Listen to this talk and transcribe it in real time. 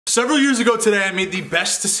Several years ago today, I made the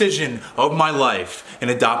best decision of my life and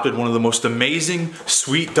adopted one of the most amazing,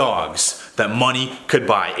 sweet dogs that money could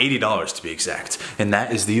buy. $80 to be exact. And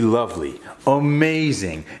that is the lovely,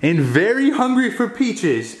 amazing, and very hungry for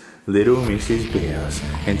peaches, little Mrs. Bears.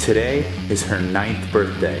 And today is her 9th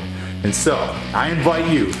birthday. And so, I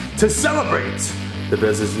invite you to celebrate the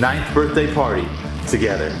Bears' 9th birthday party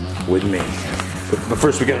together with me. But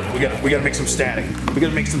first, we gotta make some static. We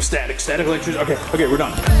gotta make some static. Static electricity. Okay, we're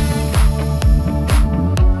done.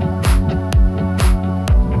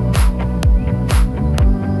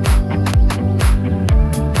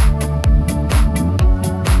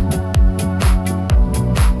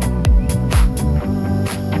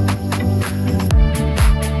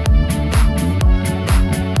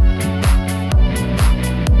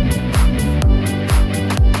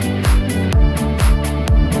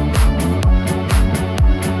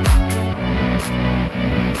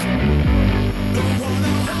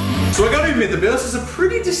 So I gotta admit, the Bears has a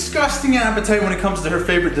pretty disgusting appetite when it comes to her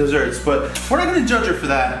favorite desserts, but we're not gonna judge her for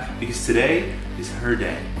that because today is her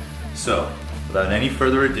day. So, without any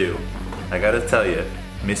further ado, I gotta tell you,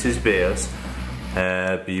 Mrs. Bears,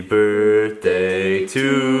 happy birthday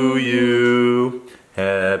to you.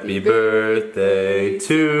 Happy birthday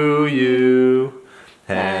to you.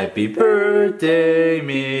 Happy birthday,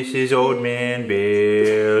 Mrs. Old Man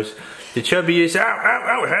Bears. The chubbiest,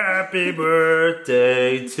 happy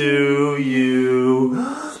birthday to you.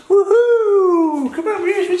 Woohoo! Come on,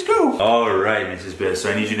 Bears, let's go. All right, Mrs. Bears,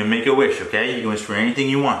 so I need you to make a wish, okay? You can wish for anything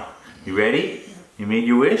you want. You ready? You made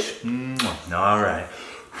your wish? All right.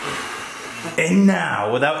 And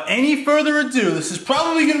now, without any further ado, this is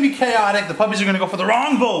probably gonna be chaotic. The puppies are gonna go for the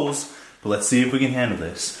wrong bowls, but let's see if we can handle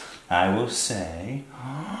this. I will say,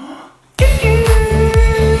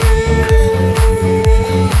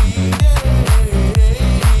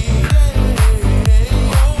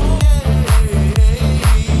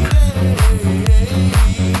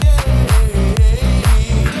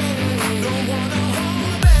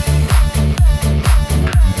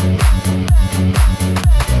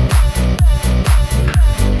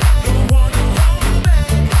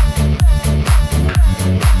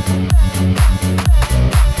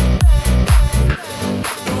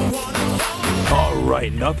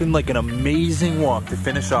 nothing like an amazing walk to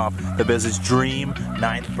finish off the Bears' dream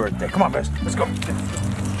 9th birthday. Come on, Bears, let's go.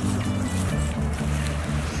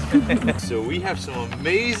 So we have some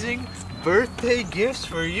amazing birthday gifts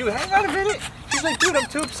for you. Hang on a minute. She's like, dude, I'm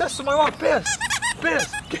too obsessed with my walk. Bears,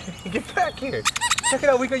 get back here. Check it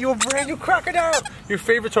out, we got you a brand new crocodile. Your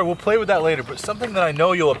favorite toy, we'll play with that later, but something that I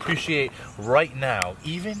know you'll appreciate right now,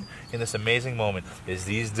 even in this amazing moment, is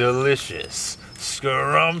these delicious,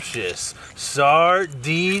 scrumptious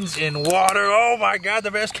sardines in water. Oh my God,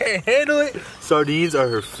 the Bears can't handle it. Sardines are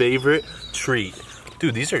her favorite treat.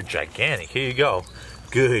 Dude, these are gigantic. Here you go.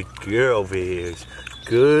 Good girl, Bears.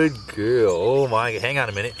 Good girl. Oh my, hang on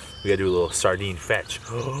a minute. We gotta do a little sardine fetch.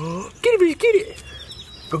 Get it, Bears, get it.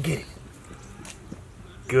 Go get it.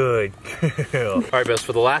 Good girl. All right, Bears,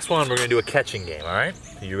 for the last one, we're gonna do a catching game, all right?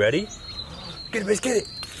 Are you ready? Get it, Bears, get it.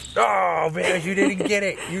 Oh, Bears, you didn't get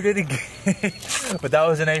it. You didn't get it. But that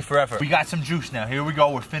was an A for effort. We got some juice now. Here we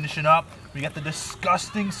go. We're finishing up. We got the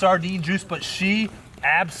disgusting sardine juice, but she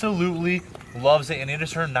absolutely loves it, and it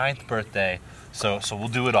is her 9th birthday. So we'll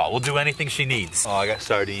do it all. We'll do anything she needs. Oh, I got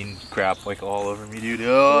sardine crap like all over me, dude.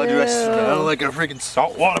 Oh, do I smell like a freaking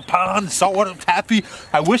saltwater pond, saltwater taffy?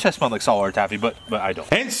 I wish I smelled like saltwater taffy, but I don't.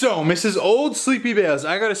 And so, Mrs. Old Sleepy Bears,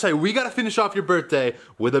 I gotta say, we gotta finish off your birthday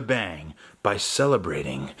with a bang by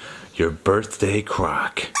celebrating your birthday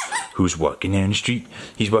croc. Who's walking down the street?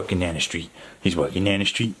 He's walking down the street. He's walking down the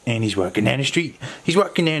street, and he's walking down the street. He's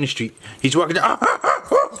walking down the street. He's walking down.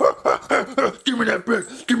 Give me that back.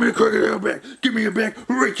 Give me the crocodile back. Give me it back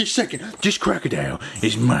right this second. This crocodile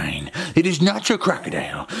is mine. It is not your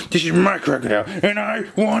crocodile. This is my crocodile, and I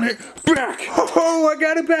want it back. Oh, I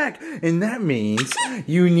got it back. And that means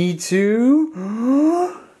you need to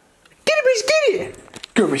get it, Bears, get it.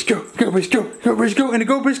 Go, Bears, go, go, Bears, go, go, Bears, go, and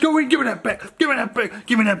go, Bears, go, and give me that back, give me that back,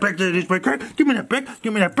 give me that back, that is my crack, give me that back,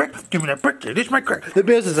 give me that back, give me that back, that is my crack. The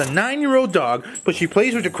Bears is a 9-year-old dog, but she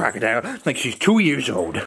plays with the crocodile like she's 2 years old.